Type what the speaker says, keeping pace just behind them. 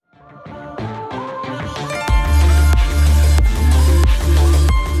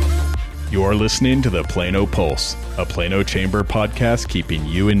You're listening to the Plano Pulse, a Plano Chamber podcast keeping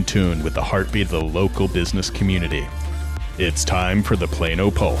you in tune with the heartbeat of the local business community. It's time for the Plano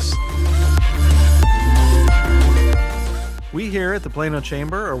Pulse. We here at the Plano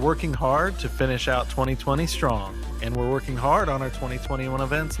Chamber are working hard to finish out 2020 strong, and we're working hard on our 2021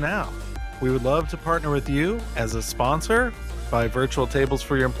 events now. We would love to partner with you as a sponsor, buy virtual tables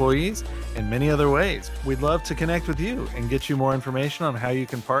for your employees, and many other ways. We'd love to connect with you and get you more information on how you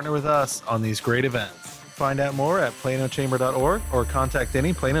can partner with us on these great events. Find out more at planochamber.org or contact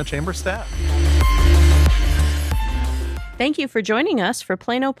any Plano Chamber staff. Thank you for joining us for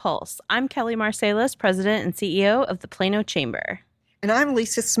Plano Pulse. I'm Kelly Marsalis, President and CEO of the Plano Chamber. And I'm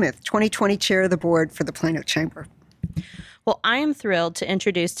Lisa Smith, 2020 Chair of the Board for the Plano Chamber. Well, I am thrilled to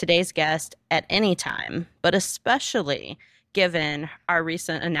introduce today's guest at any time, but especially given our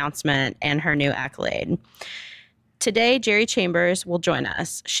recent announcement and her new accolade. Today, Jerry Chambers will join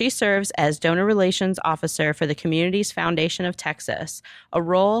us. She serves as Donor Relations Officer for the Communities Foundation of Texas, a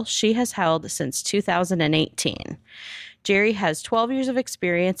role she has held since 2018. Jerry has 12 years of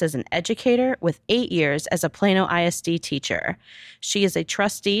experience as an educator with 8 years as a Plano ISD teacher. She is a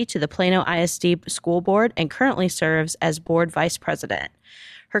trustee to the Plano ISD School Board and currently serves as board vice president.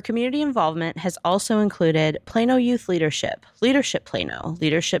 Her community involvement has also included Plano Youth Leadership, Leadership Plano,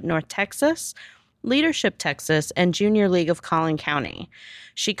 Leadership North Texas, Leadership Texas, and Junior League of Collin County.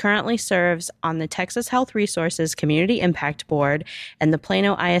 She currently serves on the Texas Health Resources Community Impact Board and the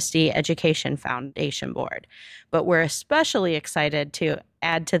Plano ISD Education Foundation Board. But we're especially excited to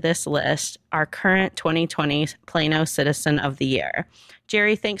add to this list our current 2020 Plano Citizen of the Year.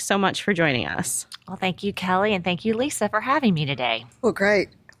 Jerry, thanks so much for joining us. Well, thank you, Kelly, and thank you, Lisa, for having me today. Well, great.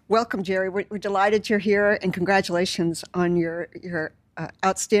 Welcome, Jerry. We're delighted you're here, and congratulations on your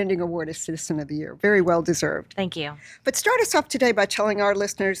outstanding award as Citizen of the Year. Very well deserved. Thank you. But start us off today by telling our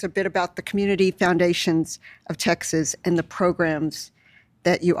listeners a bit about the Community Foundations of Texas and the programs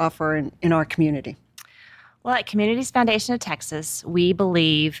that you offer in our community. Well, at Communities Foundation of Texas, we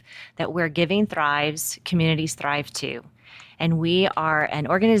believe that where giving thrives, communities thrive too. And we are an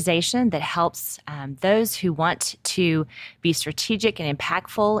organization that helps those who want to be strategic and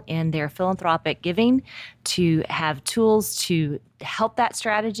impactful in their philanthropic giving to have tools to help that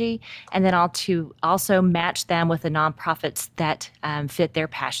strategy, and then to also match them with the nonprofits that fit their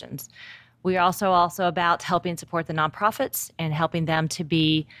passions. We are also about helping support the nonprofits and helping them to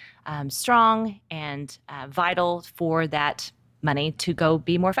be strong and vital for that money to go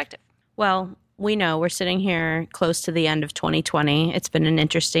be more effective. Well, we know we're sitting here close to the end of 2020. It's been an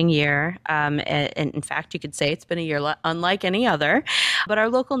interesting year. And in fact, you could say it's been a year unlike any other. But our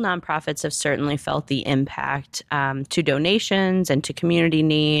local nonprofits have certainly felt the impact to donations and to community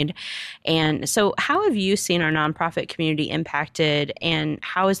need. And so how have you seen our nonprofit community impacted, and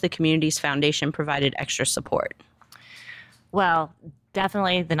how has the Communities Foundation provided extra support? Well,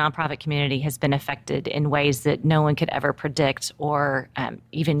 definitely the nonprofit community has been affected in ways that no one could ever predict or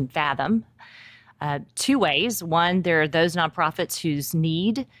even fathom. Two ways. One, there are those nonprofits whose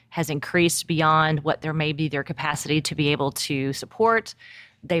need has increased beyond what there may be their capacity to be able to support.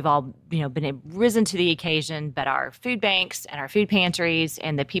 They've all, been risen to the occasion, but our food banks and our food pantries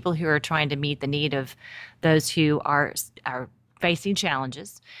and the people who are trying to meet the need of those who are facing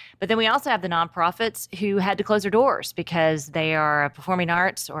challenges. But then we also have the nonprofits who had to close their doors because they are a performing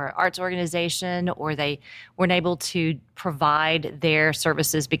arts or arts organization, or they weren't able to provide their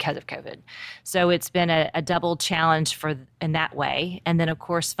services because of COVID. So it's been a double challenge in that way. And then, of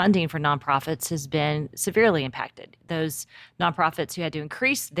course, funding for nonprofits has been severely impacted. Those nonprofits who had to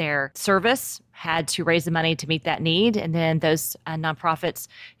increase their service had to raise the money to meet that need. And then those nonprofits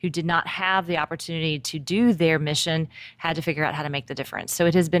who did not have the opportunity to do their mission had to figure out how to make the difference. So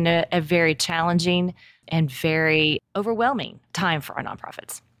it has been a very challenging and very overwhelming time for our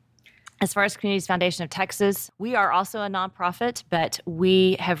nonprofits. As far as Communities Foundation of Texas, we are also a nonprofit, but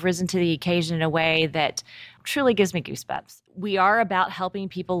we have risen to the occasion in a way that truly gives me goosebumps. We are about helping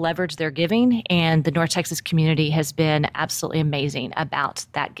people leverage their giving, and the North Texas community has been absolutely amazing about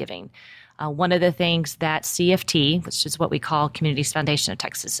that giving. One of the things that CFT, which is what we call Communities Foundation of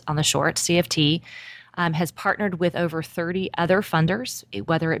Texas on the short, CFT, has partnered with over 30 other funders,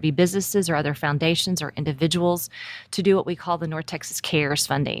 whether it be businesses or other foundations or individuals, to do what we call the North Texas Cares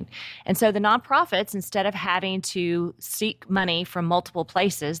funding. And so the nonprofits, instead of having to seek money from multiple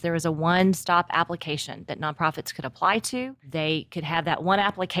places, there was a one-stop application that nonprofits could apply to. They could have that one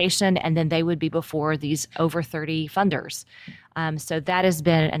application, and then they would be before these over 30 funders. So that has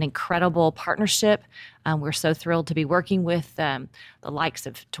been an incredible partnership. We're so thrilled to be working with the likes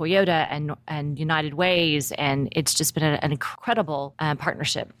of Toyota and United Ways, and it's just been an incredible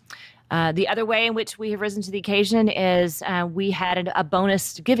partnership. The other way in which we have risen to the occasion is we had a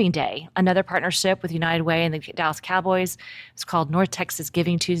bonus giving day, another partnership with United Way and the Dallas Cowboys. It's called North Texas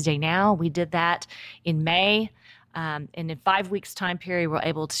Giving Tuesday Now. We did that in May. And in 5 weeks' time period, we're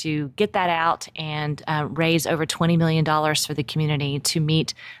able to get that out and raise over $20 million for the community to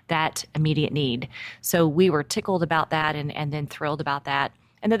meet that immediate need. So we were tickled about that and then thrilled about that.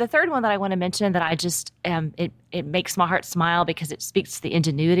 And then the third one that I want to mention that I just, it makes my heart smile because it speaks to the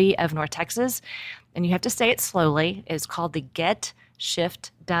ingenuity of North Texas. And you have to say it slowly. It's called the Get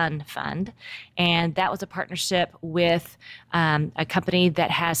Shift Done Fund. And that was a partnership with a company that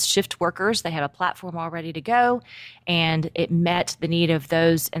has shift workers. They have a platform all ready to go. And it met the need of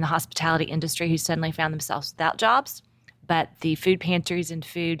those in the hospitality industry who suddenly found themselves without jobs, but the food pantries and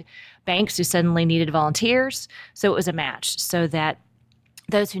food banks who suddenly needed volunteers. So it was a match so that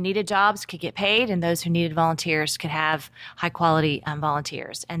those who needed jobs could get paid and those who needed volunteers could have high quality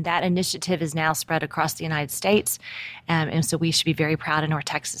volunteers. And that initiative is now spread across the United States. And so we should be very proud in North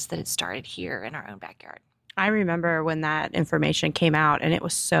Texas that it started here in our own backyard. I remember when that information came out and it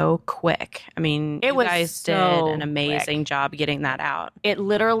was so quick. I mean, you guys did an amazing job getting that out. It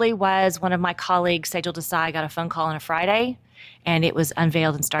literally was one of my colleagues, Sejal Desai, got a phone call on a Friday and it was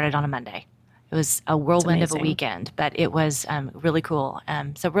unveiled and started on a Monday. It was a whirlwind of a weekend, but it was really cool.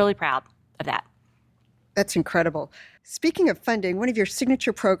 So really proud of that. That's incredible. Speaking of funding, one of your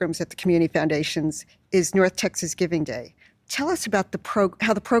signature programs at the Community Foundations is North Texas Giving Day. Tell us about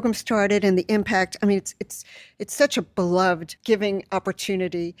how the program started and the impact. I mean, it's such a beloved giving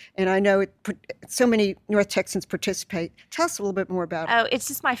opportunity, and I know so many North Texans participate. Tell us a little bit more about it. Oh, it's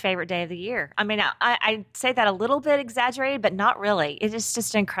just my favorite day of the year. I mean, I say that a little bit exaggerated, but not really. It is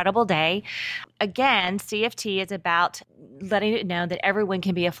just an incredible day. Again, CFT is about letting it know that everyone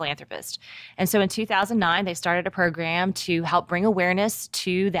can be a philanthropist. And so in 2009, they started a program to help bring awareness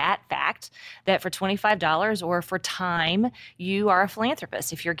to that fact that for $25 or for time, you are a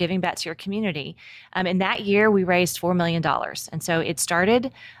philanthropist if you're giving back to your community. And that year, we raised $4 million. And so it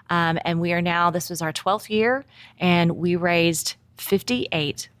started, and we are now, this was our 12th year, and we raised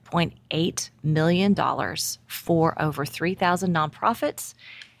 $58.8 million for over 3,000 nonprofits.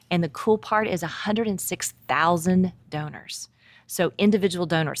 And the cool part is 106,000 donors. So individual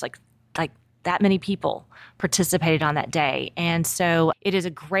donors, like that many people participated on that day. And so it is a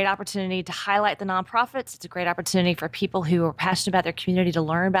great opportunity to highlight the nonprofits. It's a great opportunity for people who are passionate about their community to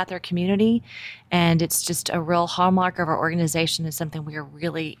learn about their community. And it's just a real hallmark of our organization and something we are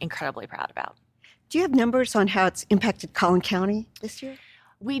really incredibly proud about. Do you have numbers on how it's impacted Collin County this year?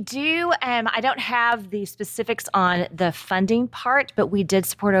 We do. I don't have the specifics on the funding part, but we did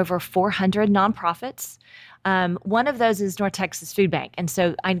support over 400 nonprofits. One of those is North Texas Food Bank. And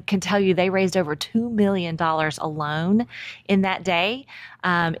so I can tell you they raised over $2 million alone in that day.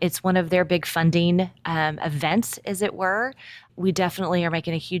 It's one of their big funding events, as it were. We definitely are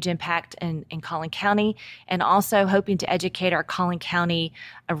making a huge impact in Collin County and also hoping to educate our Collin County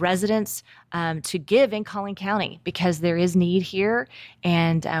residents to give in Collin County because there is need here.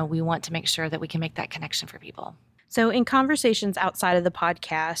 And we want to make sure that we can make that connection for people. So in conversations outside of the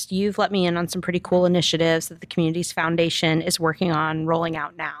podcast, you've let me in on some pretty cool initiatives that the Communities Foundation is working on rolling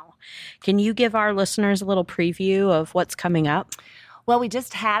out now. Can you give our listeners a little preview of what's coming up? Well, we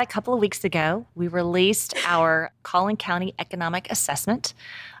just had a couple of weeks ago, we released our Collin County Economic Assessment.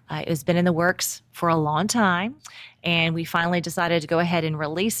 It has been in the works for a long time, and we finally decided to go ahead and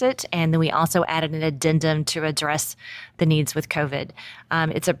release it. And then we also added an addendum to address the needs with COVID.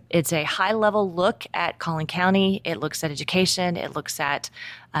 It's a high-level look at Collin County. It looks at education. It looks at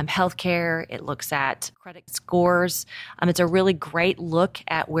healthcare. It looks at credit scores. It's a really great look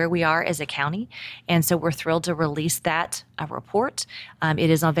at where we are as a county. And so we're thrilled to release that report. It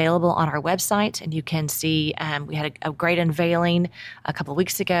is available on our website, and you can see we had a great unveiling a couple of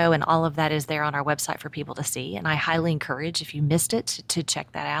weeks ago, and all of that is there on our website for people to see. And I highly encourage, if you missed it, to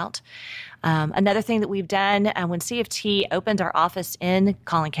check that out. Another thing that we've done, when CFT opened our office in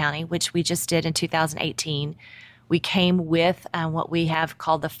Collin County, which we just did in 2018, we came with what we have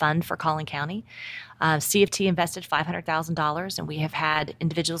called the Fund for Collin County. CFT invested $500,000, and we have had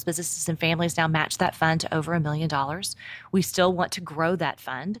individuals, businesses, and families now match that fund to over $1 million. We still want to grow that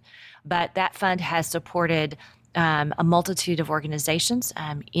fund, but that fund has supported a multitude of organizations.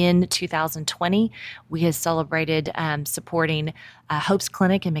 In 2020, we have celebrated supporting Hope's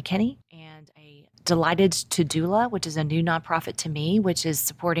Clinic in McKinney and a Delighted to Doula, which is a new nonprofit to me, which is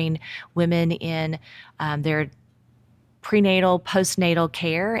supporting women in their prenatal, postnatal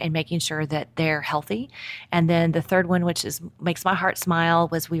care and making sure that they're healthy. And then the third one, which makes my heart smile,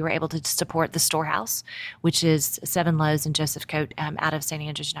 was we were able to support the Storehouse, which is Seven Lows and Joseph Coat out of St.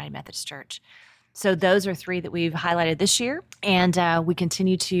 Andrew's United Methodist Church. So those are three that we've highlighted this year. And we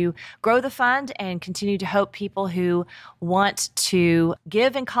continue to grow the fund and continue to hope people who want to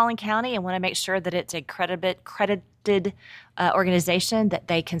give in Collin County and want to make sure that it's a credited organization that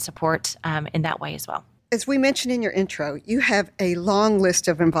they can support in that way as well. As we mentioned in your intro, you have a long list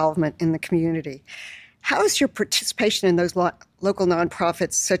of involvement in the community. How is your participation in those local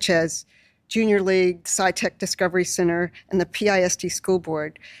nonprofits such as Junior League, SciTech Discovery Center, and the PISD School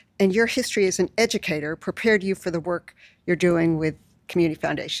Board, and your history as an educator prepared you for the work you're doing with community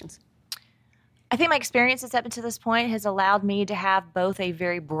foundations? I think my experiences up until this point has allowed me to have both a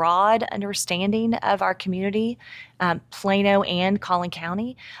very broad understanding of our community, Plano and Collin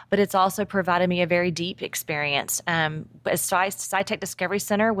County, but it's also provided me a very deep experience. SciTech Discovery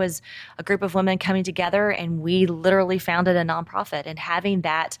Center was a group of women coming together, and we literally founded a nonprofit. And having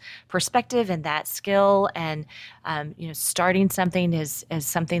that perspective and that skill, and starting something is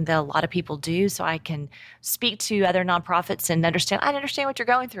something that a lot of people do. So I can speak to other nonprofits and understand. I understand what you're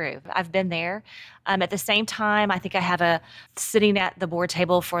going through. I've been there. At the same time, I think I have sitting at the board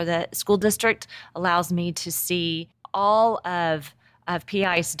table for the school district allows me to see all of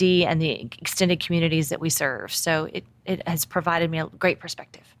PISD and the extended communities that we serve. So it has provided me a great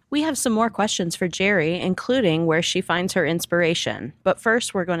perspective. We have some more questions for Jerry, including where she finds her inspiration. But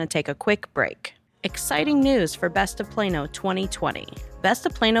first, we're going to take a quick break. Exciting news for Best of Plano 2020. Best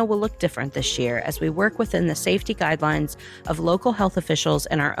of Plano will look different this year as we work within the safety guidelines of local health officials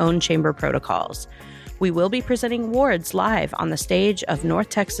and our own chamber protocols. We will be presenting awards live on the stage of North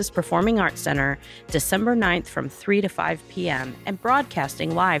Texas Performing Arts Center December 9th from 3 to 5 p.m. and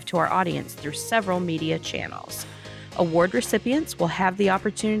broadcasting live to our audience through several media channels. Award recipients will have the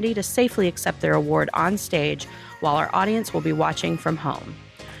opportunity to safely accept their award on stage while our audience will be watching from home.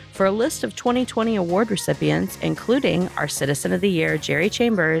 For a list of 2020 award recipients, including our Citizen of the Year, Jerry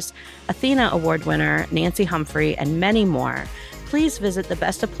Chambers, Athena Award winner, Nancy Humphrey, and many more, please visit the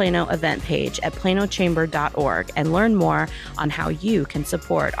Best of Plano event page at planochamber.org and learn more on how you can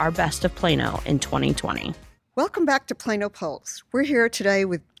support our Best of Plano in 2020. Welcome back to Plano Pulse. We're here today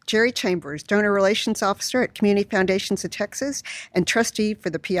with Jerry Chambers, Donor Relations Officer at Community Foundations of Texas and Trustee for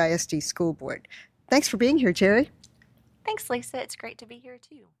the PISD School Board. Thanks for being here, Jerry. Thanks, Lisa. It's great to be here,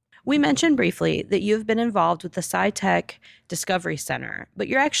 too. We mentioned briefly that you've been involved with the SciTech Discovery Center, but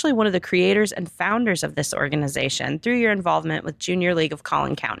you're actually one of the creators and founders of this organization through your involvement with Junior League of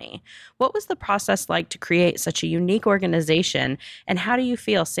Collin County. What was the process like to create such a unique organization, and how do you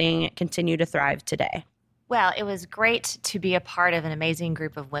feel seeing it continue to thrive today? Well, it was great to be a part of an amazing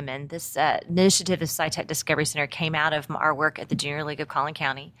group of women. This initiative of SciTech Discovery Center came out of our work at the Junior League of Collin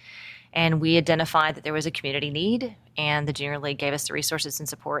County. And we identified that there was a community need, and the Junior League gave us the resources and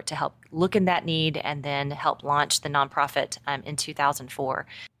support to help look in that need and then help launch the nonprofit in 2004.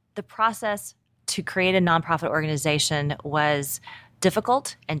 The process to create a nonprofit organization was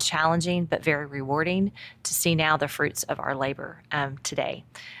difficult and challenging, but very rewarding to see now the fruits of our labor today.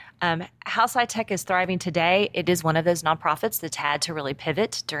 How SciTech is thriving today, it is one of those nonprofits that's had to really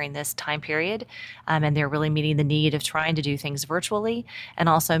pivot during this time period, and they're really meeting the need of trying to do things virtually and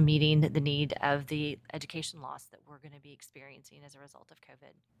also meeting the need of the education loss that we're going to be experiencing as a result of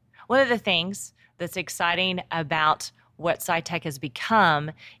COVID. One of the things that's exciting about what SciTech has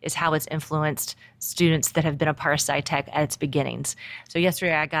become is how it's influenced students that have been a part of SciTech at its beginnings. So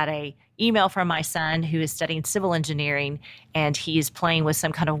yesterday I got an email from my son who is studying civil engineering, and he's playing with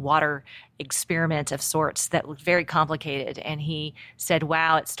some kind of water experiment of sorts that looked very complicated. And he said,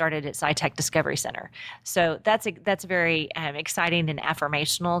 wow, it started at SciTech Discovery Center. So that's very exciting and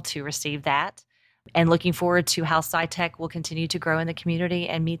affirmational to receive that. And looking forward to how SciTech will continue to grow in the community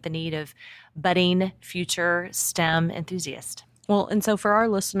and meet the need of budding future STEM enthusiasts. Well, and so for our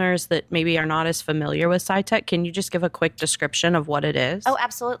listeners that maybe are not as familiar with SciTech, can you just give a quick description of what it is? Oh,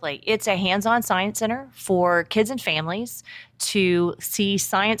 absolutely. It's a hands-on science center for kids and families to see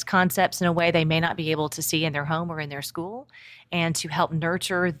science concepts in a way they may not be able to see in their home or in their school, and to help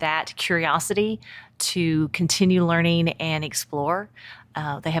nurture that curiosity to continue learning and explore.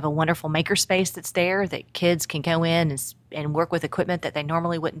 They have a wonderful makerspace that's there that kids can go in and work with equipment that they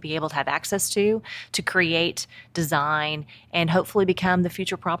normally wouldn't be able to have access to create, design, and hopefully become the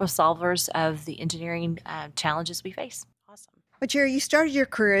future problem solvers of the engineering challenges we face. Awesome. Well, Jerry, you started your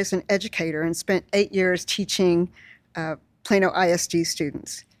career as an educator and spent 8 years teaching Plano ISD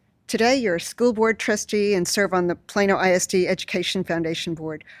students. Today, you're a school board trustee and serve on the Plano ISD Education Foundation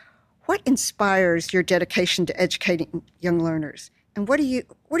Board. What inspires your dedication to educating young learners? And what do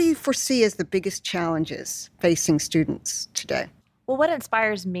you foresee as the biggest challenges facing students today? Well, what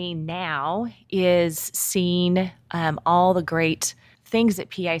inspires me now is seeing all the great things that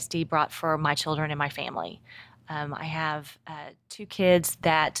PISD brought for my children and my family. I have 2 kids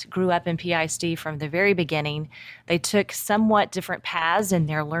that grew up in PISD from the very beginning. They took somewhat different paths in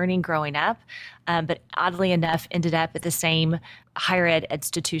their learning growing up, but oddly enough ended up at the same higher ed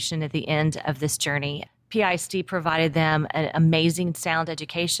institution at the end of this journey. PISD provided them an amazing sound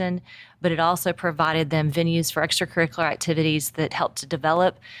education, but it also provided them venues for extracurricular activities that helped to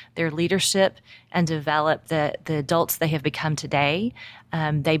develop their leadership and develop the adults they have become today.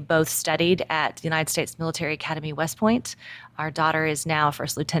 They both studied at the United States Military Academy, West Point. Our daughter is now a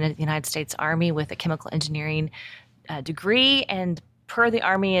first lieutenant in the United States Army with a chemical engineering degree, and per the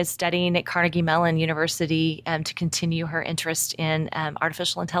Army is studying at Carnegie Mellon University to continue her interest in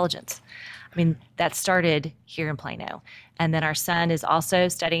artificial intelligence. I mean, that started here in Plano. And then our son is also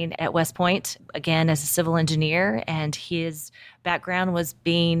studying at West Point, again, as a civil engineer. And his background was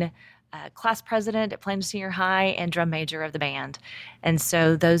being class president at Plano Senior High and drum major of the band. And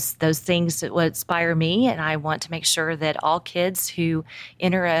so those things that would inspire me. And I want to make sure that all kids who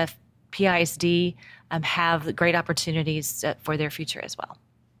enter a PISD have great opportunities for their future as well.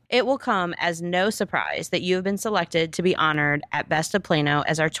 It will come as no surprise that you have been selected to be honored at Best of Plano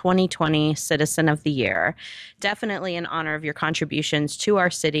as our 2020 Citizen of the Year. Definitely in honor of your contributions to our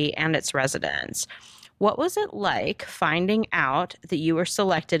city and its residents. What was it like finding out that you were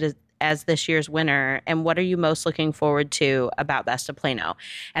selected as this year's winner, and what are you most looking forward to about Best of Plano?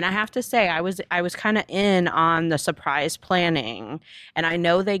 And I have to say, I was kind of in on the surprise planning, and I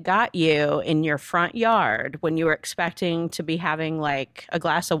know they got you in your front yard when you were expecting to be having like a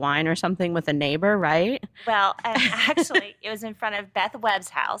glass of wine or something with a neighbor, right? Well, actually, it was in front of Beth Webb's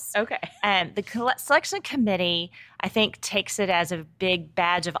house. Okay. The selection committee, I think, takes it as a big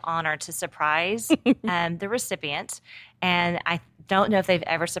badge of honor to surprise the recipient, and I don't know if they've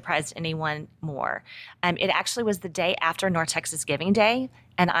ever surprised anyone more. It actually was the day after North Texas Giving Day,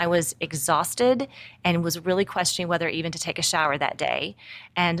 and I was exhausted and was really questioning whether even to take a shower that day.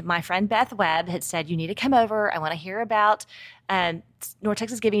 And my friend Beth Webb had said, "You need to come over. I want to hear about North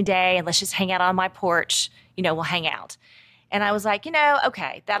Texas Giving Day, and let's just hang out on my porch. We'll hang out." And I was like,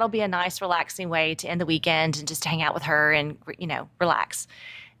 okay, that'll be a nice, relaxing way to end the weekend and just hang out with her and, relax.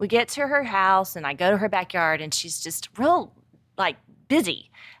 We get to her house, and I go to her backyard, and she's just real busy.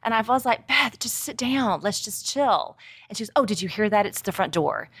 And I was like, "Beth, just sit down. Let's just chill." And she goes, "Oh, did you hear that? It's the front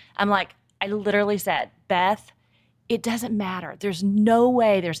door." I'm like, I literally said, "Beth, it doesn't matter. There's no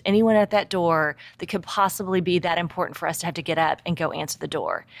way there's anyone at that door that could possibly be that important for us to have to get up and go answer the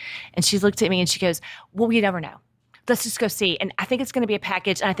door." And she looked at me and she goes, "Well, you never know. Let's just go see. And I think it's going to be a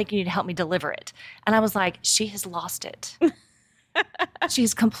package, and I think you need to help me deliver it." And I was like, she has lost it.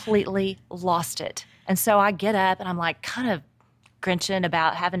 She's completely lost it. And so I get up, and I'm like kind of grinching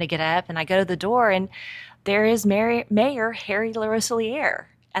about having to get up, and I go to the door, and there is Mayor Harry LaRoseliere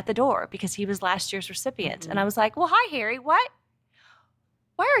at the door because he was last year's recipient. And I was like, "Well, hi, Harry. Why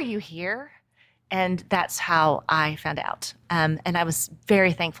are you here?" And that's how I found out. And I was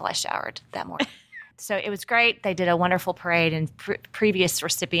very thankful I showered that morning. So it was great. They did a wonderful parade, and previous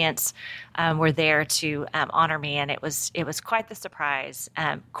recipients were there to honor me, and it was quite the surprise.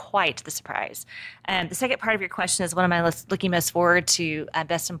 The second part of your question is, what am I looking most forward to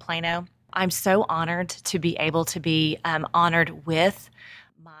Best in Plano? I'm so honored to be able to be honored with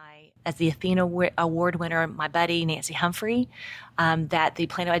as the Athena Award winner, my buddy, Nancy Humphrey, that the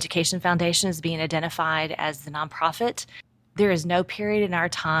Plano Education Foundation is being identified as the nonprofit. There is no period in our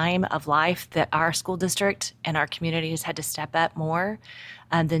time of life that our school district and our community has had to step up more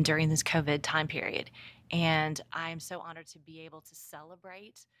than during this COVID time period. And I'm so honored to be able to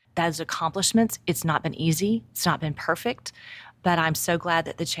celebrate those accomplishments. It's not been easy. It's not been perfect. But I'm so glad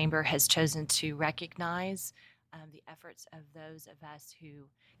that the Chamber has chosen to recognize the efforts of those of us who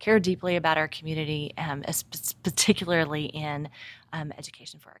care deeply about our community, particularly in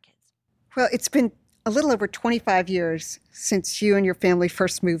education for our kids. Well, it's been a little over 25 years since you and your family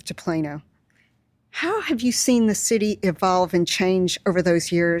first moved to Plano. How have you seen the city evolve and change over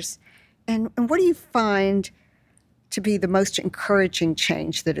those years? And what do you find to be the most encouraging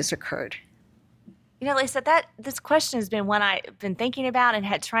change that has occurred? Lisa, this question has been one I've been thinking about and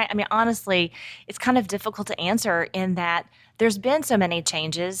had tried. I mean, honestly, it's kind of difficult to answer in that there's been so many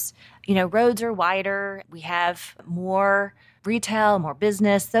changes. Roads are wider. We have more retail, more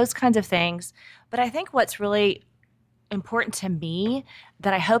business, those kinds of things. But I think what's really important to me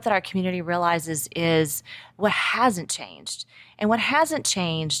that I hope that our community realizes is what hasn't changed. And what hasn't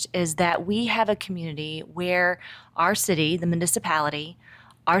changed is that we have a community where our city, the municipality,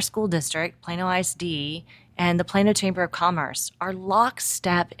 our school district, Plano ISD, and the Plano Chamber of Commerce are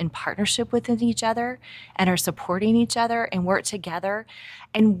lockstep in partnership with each other and are supporting each other and work together.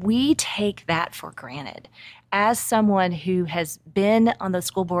 And we take that for granted. As someone who has been on the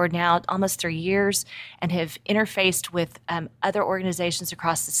school board now almost 3 years and have interfaced with other organizations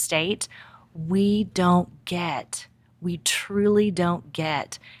across the state, we truly don't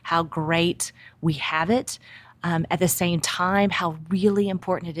get how great we have it. At the same time, how really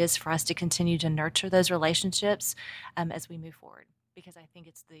important it is for us to continue to nurture those relationships as we move forward. Because I think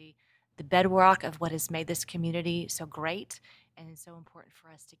it's the bedrock of what has made this community so great, and it's so important for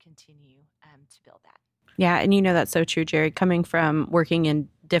us to continue to build that. Yeah, and that's so true, Jerry. Coming from working in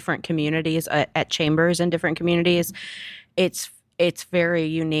different communities, at chambers in different communities, it's very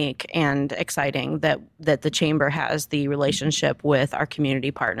unique and exciting that the chamber has the relationship with our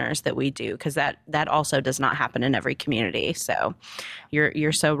community partners that we do, because that also does not happen in every community. So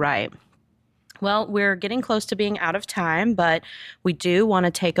you're so right. Well, we're getting close to being out of time, but we do want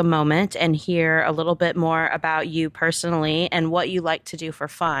to take a moment and hear a little bit more about you personally and what you like to do for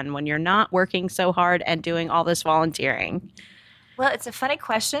fun when you're not working so hard and doing all this volunteering. Well, it's a funny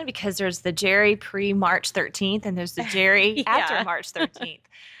question because there's the Jerry pre-March 13th and there's the Jerry after March 13th.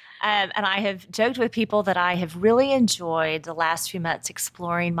 And I have joked with people that I have really enjoyed the last few months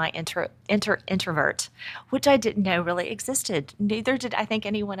exploring my introvert, which I didn't know really existed. Neither did I think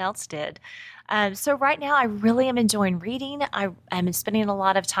anyone else did. So right now I really am enjoying reading. I'm spending a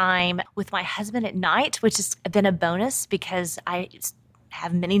lot of time with my husband at night, which has been a bonus because I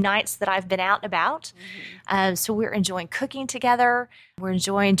have many nights that I've been out and about. So we're enjoying cooking together. We're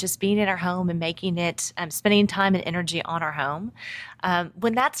enjoying just being in our home and making it, spending time and energy on our home.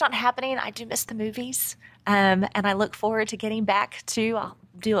 When that's not happening, I do miss the movies. And I look forward to getting back to, I'll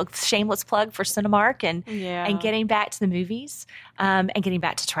do a shameless plug for Cinemark and getting back to the movies and getting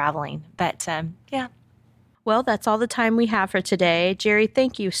back to traveling. But yeah. Well, that's all the time we have for today. Jerry,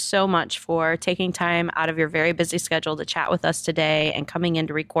 thank you so much for taking time out of your very busy schedule to chat with us today and coming in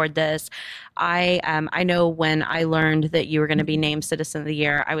to record this. I know when I learned that you were going to be named Citizen of the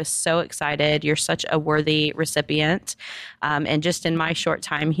Year, I was so excited. You're such a worthy recipient. And just in my short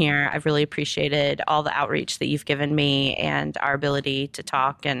time here, I've really appreciated all the outreach that you've given me and our ability to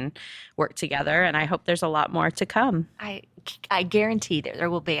talk and work together. And I hope there's a lot more to come. I guarantee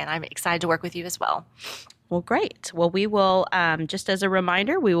there will be, and I'm excited to work with you as well. Well, great. Well, we will, just as a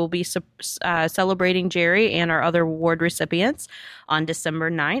reminder, we will be celebrating Jerry and our other award recipients on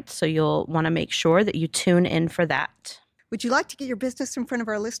December 9th. So you'll want to make sure that you tune in for that. Would you like to get your business in front of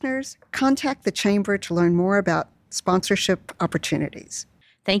our listeners? Contact the Chamber to learn more about sponsorship opportunities.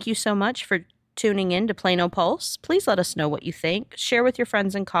 Thank you so much for tuning in to Plano Pulse. Please let us know what you think. Share with your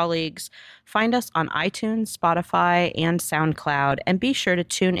friends and colleagues. Find us on iTunes, Spotify, and SoundCloud. And be sure to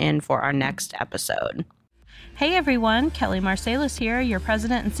tune in for our next episode. Hey everyone, Kelly Marsalis here, your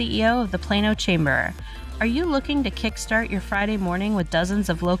president and CEO of the Plano Chamber. Are you looking to kickstart your Friday morning with dozens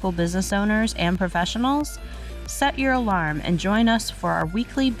of local business owners and professionals? Set your alarm and join us for our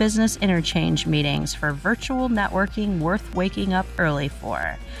weekly business interchange meetings for virtual networking worth waking up early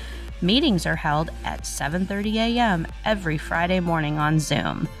for. Meetings are held at 7:30 a.m. every Friday morning on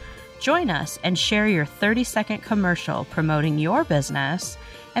Zoom. Join us and share your 30-second commercial promoting your business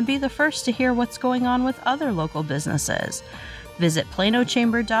and be the first to hear what's going on with other local businesses. Visit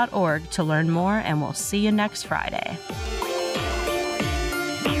planochamber.org to learn more, and we'll see you next Friday.